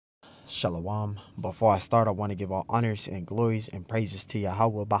Shalom. Before I start, I want to give all honors and glories and praises to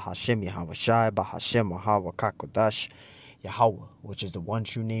Yahweh, Bahashem, Yahweh Shai, Bahashem, Yahweh Kakodash, Yahweh, which is the one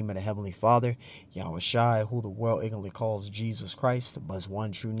true name of the Heavenly Father, Yahweh Shai, who the world ignorantly calls Jesus Christ, but his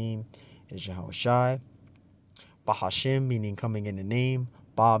one true name is Yahweh Shai. Bahashem, meaning coming in the name.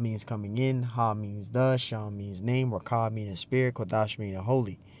 Ba means coming in. Ha means the. Shah means name. Rakah meaning spirit. Kodash meaning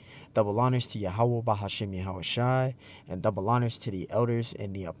holy. Double honors to Yahweh, Bahashem, Yahweh Shai, and double honors to the elders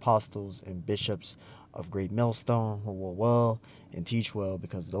and the apostles and bishops of Great Millstone who will well and teach well,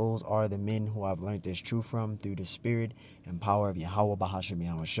 because those are the men who I've learned this truth from through the spirit and power of Yahweh, Bahashem,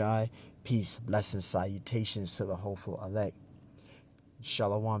 Yahweh Shai. Peace, blessings, salutations to the hopeful elect.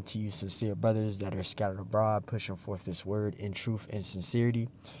 Shalom to you sincere brothers that are scattered abroad, pushing forth this word in truth and sincerity.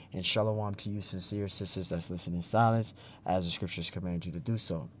 And shalom to you sincere sisters that's listening in silence, as the scriptures command you to do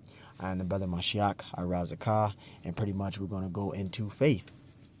so. I am the brother Mashiach, Irazakah, and pretty much we're going to go into faith.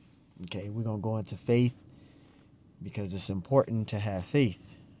 Okay, we're going to go into faith because it's important to have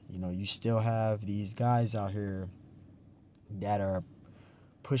faith. You know, you still have these guys out here that are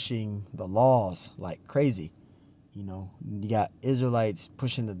pushing the laws like crazy. You know, you got Israelites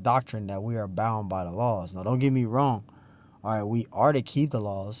pushing the doctrine that we are bound by the laws. Now, don't get me wrong. All right, we are to keep the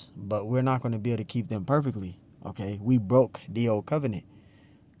laws, but we're not going to be able to keep them perfectly. Okay, we broke the old covenant.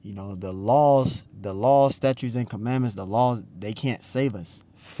 You know, the laws, statutes, and commandments, the laws, they can't save us.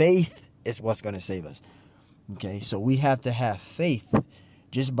 Faith is what's going to save us. Okay, so we have to have faith.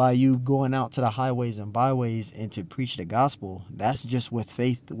 Just by you going out to the highways and byways and to preach the gospel, that's just with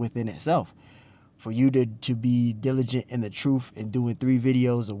faith within itself. For you to be diligent in the truth and doing 3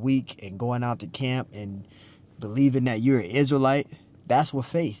 videos a week and going out to camp and believing that you're an Israelite, that's with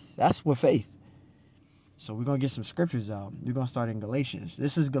faith. That's with faith. So we're going to get some scriptures out. We're going to start in Galatians.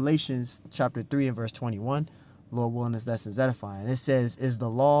 This is Galatians chapter 3 and verse 21. Lord willing, this lesson's edifying. It says, is the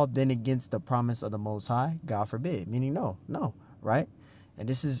law then against the promise of the Most High? God forbid. Meaning no, right? And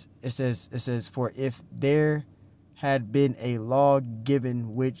it says, for if there had been a law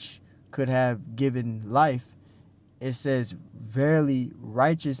given which could have given life, it says, verily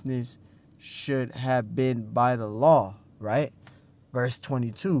righteousness should have been by the law, right? Verse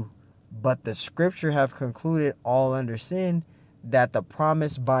 22. But the scripture have concluded all under sin, that the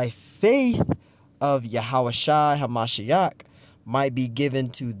promise by faith of Yahweh Shai HaMashiach might be given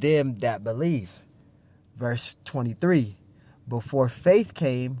to them that believe. Verse 23. Before faith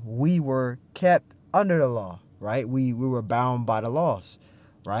came, we were kept under the law, right? We were bound by the laws,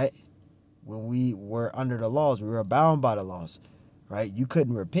 right? When we were under the laws, we were bound by the laws, right? You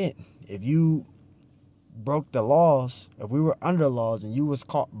couldn't repent. If you broke the laws, if we were under the laws and you was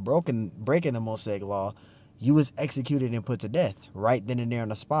caught breaking the Mosaic law, you was executed and put to death right then and there on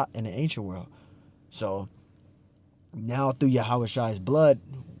the spot in the ancient world. So now through Yahweh Shai's blood,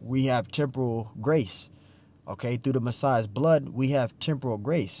 we have temporal grace. Okay, through the Messiah's blood, we have temporal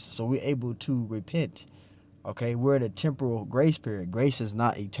grace. So we're able to repent. Okay, we're in a temporal grace period. Grace is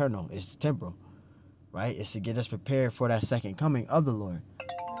not eternal, it's temporal, right? It's to get us prepared for that second coming of the Lord,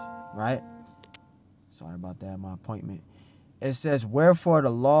 right? Sorry about that, my appointment. It says, wherefore the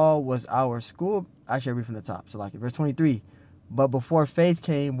law was our school. Actually, I read from the top. So like verse 23. But before faith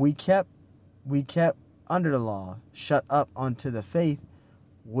came, we kept under the law, shut up unto the faith,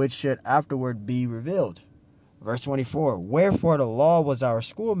 which should afterward be revealed. Verse 24. Wherefore the law was our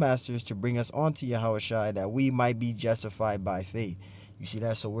schoolmasters to bring us on to Yahweh Shai, that we might be justified by faith. You see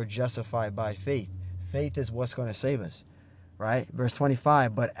that? So we're justified by faith. Faith is what's going to save us, right? Verse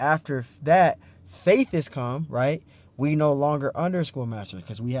 25. But after that, faith has come, right? We no longer under schoolmasters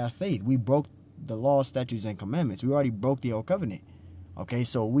because we have faith. We broke the law, statutes, and commandments. We already broke the old covenant. Okay,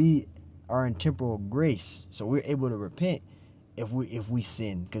 so we are in temporal grace. So we're able to repent if we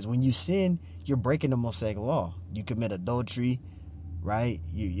sin. Because when you sin, you're breaking the Mosaic law. You commit adultery, right?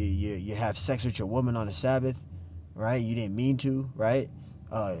 You have sex with your woman on the Sabbath, right? You didn't mean to, right?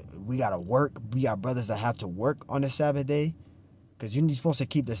 We got to work. We got brothers that have to work on the Sabbath day. Because you're supposed to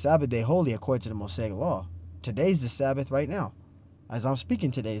keep the Sabbath day holy according to the Mosaic law. Today's the Sabbath right now. As I'm speaking,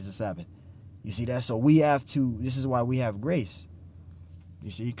 today is the Sabbath. You see that? So we have to, this is why we have grace.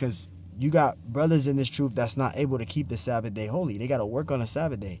 You see, because you got brothers in this truth that's not able to keep the Sabbath day holy. They got to work on a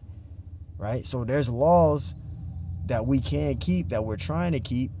Sabbath day, right? So there's laws that we can keep, that we're trying to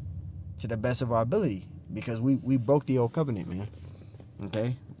keep to the best of our ability, because we broke the old covenant, man.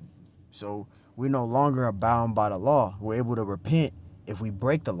 Okay? So we're no longer bound by the law. We're able to repent if we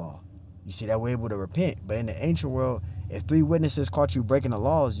break the law. You see that? We're able to repent. But in the ancient world, if 3 witnesses caught you breaking the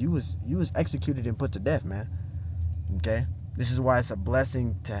laws, you was executed and put to death, man. Okay? This is why it's a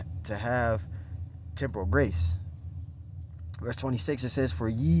blessing to have temporal grace. Verse 26, it says, for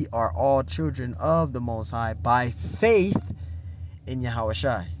ye are all children of the Most High by faith in Yahweh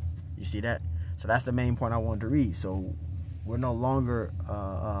Shai. You see that? So that's the main point I wanted to read. So we're no longer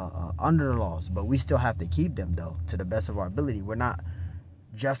under the laws, but we still have to keep them, though, to the best of our ability. We're not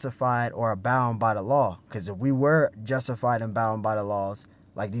justified or bound by the law, because if we were justified and bound by the laws,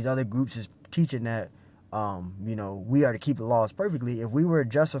 like these other groups is teaching that, we are to keep the laws perfectly. If we were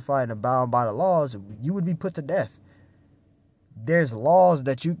justified and bound by the laws, you would be put to death. There's laws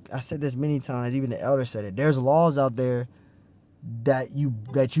that I said this many times, even the elder said it. There's laws out there that you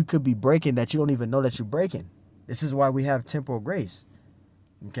could be breaking that you don't even know that you're breaking. This is why we have temporal grace.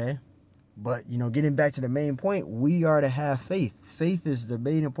 Okay? But, getting back to the main point, we are to have faith. Faith is the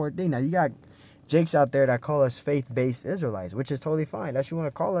main important thing. Now, you got jakes out there that call us faith-based Israelites, which is totally fine. That's what you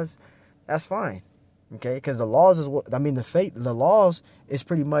want to call us, that's fine. Okay? Because the laws the laws is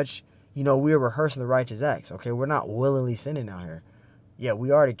pretty much, we're rehearsing the righteous acts. Okay? We're not willingly sinning out here. Yeah,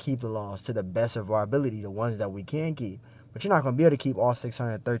 we are to keep the laws to the best of our ability, the ones that we can keep. But you're not going to be able to keep all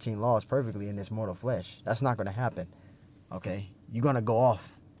 613 laws perfectly in this mortal flesh. That's not going to happen. Okay? You're going to go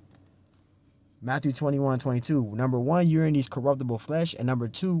off. Matthew 21:22. Number 1, you're in these corruptible flesh. And number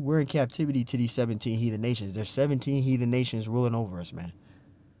 2, we're in captivity to these 17 heathen nations. There's 17 heathen nations ruling over us, man.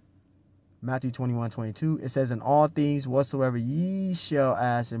 Matthew 21:22. It says, in all things whatsoever ye shall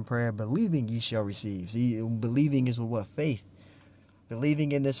ask in prayer, believing ye shall receive. See, believing is with what? Faith.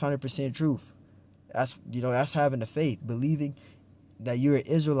 Believing in this 100% truth. That's having the faith. Believing that you're an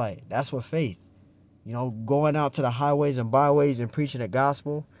Israelite. That's what faith. Going out to the highways and byways and preaching the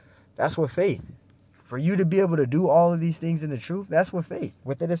gospel. That's what faith. For you to be able to do all of these things in the truth, that's what faith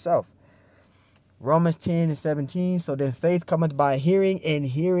within itself. Romans 10:17. So then faith cometh by hearing, and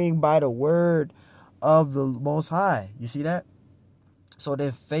hearing by the word of the Most High. You see that? So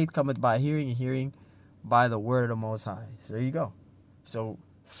then faith cometh by hearing, and hearing by the word of the Most High. So there you go. So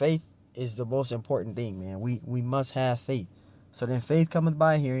faith is the most important thing, man. We must have faith. So then faith cometh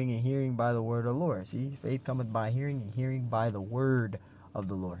by hearing, and hearing by the word of the Lord. See? Faith cometh by hearing, and hearing by the word of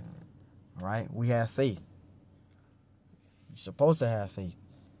the Lord. All right? We have faith. You're supposed to have faith.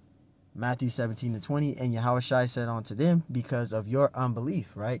 Matthew 17:20, and Yahushua said unto them, because of your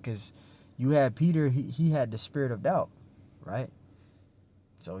unbelief, right? Because you had Peter, he had the spirit of doubt, right?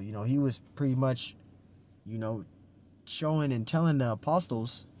 So, he was pretty much, showing and telling the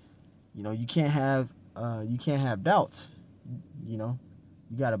apostles, you can't have doubts. You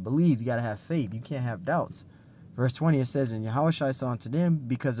got to believe, you got to have faith. You can't have doubts. Verse 20, it says, and Yahushua said unto them,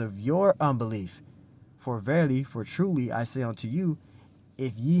 because of your unbelief. For verily, for truly, I say unto you,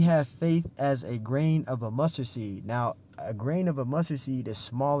 if ye have faith as a grain of a mustard seed. Now, a grain of a mustard seed is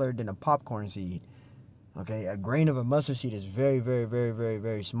smaller than a popcorn seed. Okay, a grain of a mustard seed is very, very, very, very,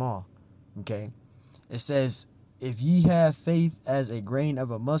 very small. Okay, it says, if ye have faith as a grain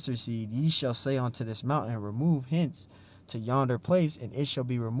of a mustard seed, ye shall say unto this mountain, remove hence to yonder place, and it shall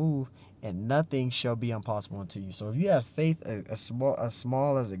be removed, and nothing shall be impossible unto you. So if you have faith as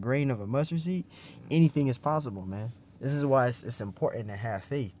small as a grain of a mustard seed, anything is possible, man. This is why it's important to have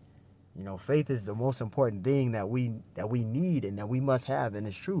faith. Faith is the most important thing that we need and that we must have in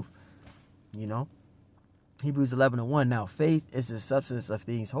this truth. Hebrews 11:1. Now, faith is the substance of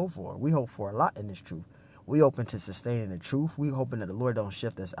things hoped for. We hope for a lot in this truth. We open to sustaining the truth. We hoping that the Lord don't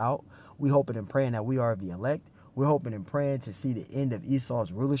shift us out. We hoping and praying that we are of the elect. We're hoping and praying to see the end of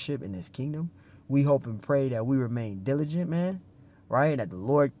Esau's rulership in this kingdom. We hope and pray that we remain diligent, man, right? That the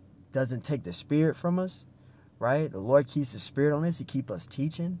Lord doesn't take the spirit from us, right? The Lord keeps the spirit on us. He keep us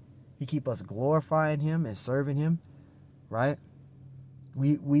teaching. He keep us glorifying him and serving him, right?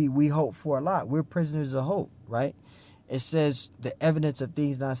 We hope for a lot. We're prisoners of hope, right? It says the evidence of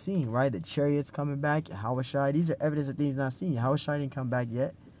things not seen, right? The chariots coming back, Yahushua. These are evidence of things not seen. Yahushua didn't come back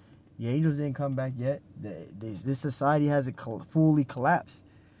yet. The angels didn't come back yet. This society hasn't fully collapsed,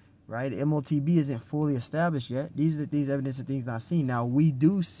 right? The MOTB isn't fully established yet. These are these evidence of things not seen. Now, we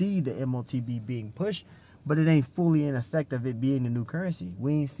do see the MOTB being pushed, but it ain't fully in effect of it being the new currency.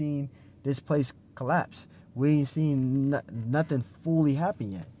 We ain't seen this place collapse. We ain't seen nothing fully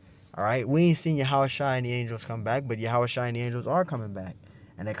happen yet. All right? We ain't seen Yahushua and the angels come back, but Yahushua and the angels are coming back,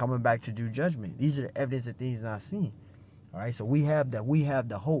 and they're coming back to do judgment. These are the evidence of things not seen. All right? So we have that. We have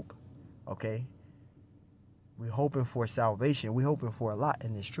the hope. Okay, we're hoping for salvation. We're hoping for a lot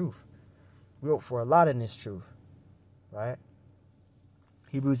in this truth. We hope for a lot in this truth, right?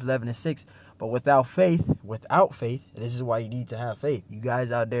 Hebrews 11:6. But without faith, and this is why you need to have faith. You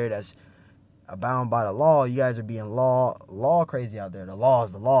guys out there that's bound by the law, you guys are being law crazy out there. The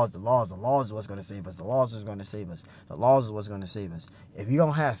laws is what's going to save us. The laws is going to save us. The laws is what's going to save us. If you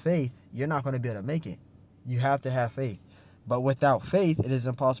don't have faith, you're not going to be able to make it. You have to have faith. But without faith, it is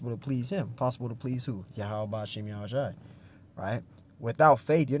impossible to please him. Possible to please who? Yahweh Ba'ashem Yahushai. Right? Without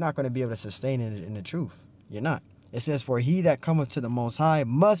faith, you're not going to be able to sustain it in the truth. You're not. It says, for he that cometh to the Most High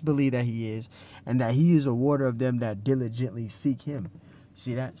must believe that he is, and that he is a rewarder of them that diligently seek him.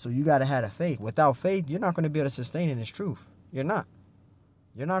 See that? So you got to have a faith. Without faith, you're not going to be able to sustain in this truth. You're not.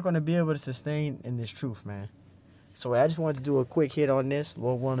 You're not going to be able to sustain in this truth, man. So I just wanted to do a quick hit on this.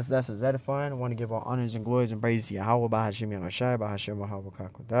 Lord willing, that's edifying. I want to give all honors and glories and praises to Yahweh, Bahashem Yahushai, Bahashem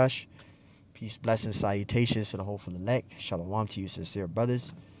Kakodash. Peace, blessings, salutations to the hopeful elect. Shalom to you, sincere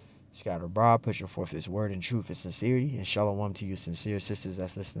brothers. Scatter abroad, pushing forth this word in truth and sincerity. And shalom to you, sincere sisters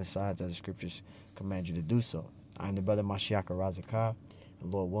that's listening sides as the scriptures command you to do so. I'm the brother Mashiach Razakah.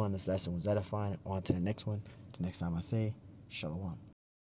 And Lord willing, this lesson was edifying. On to the next one. Till next time I say, shalom.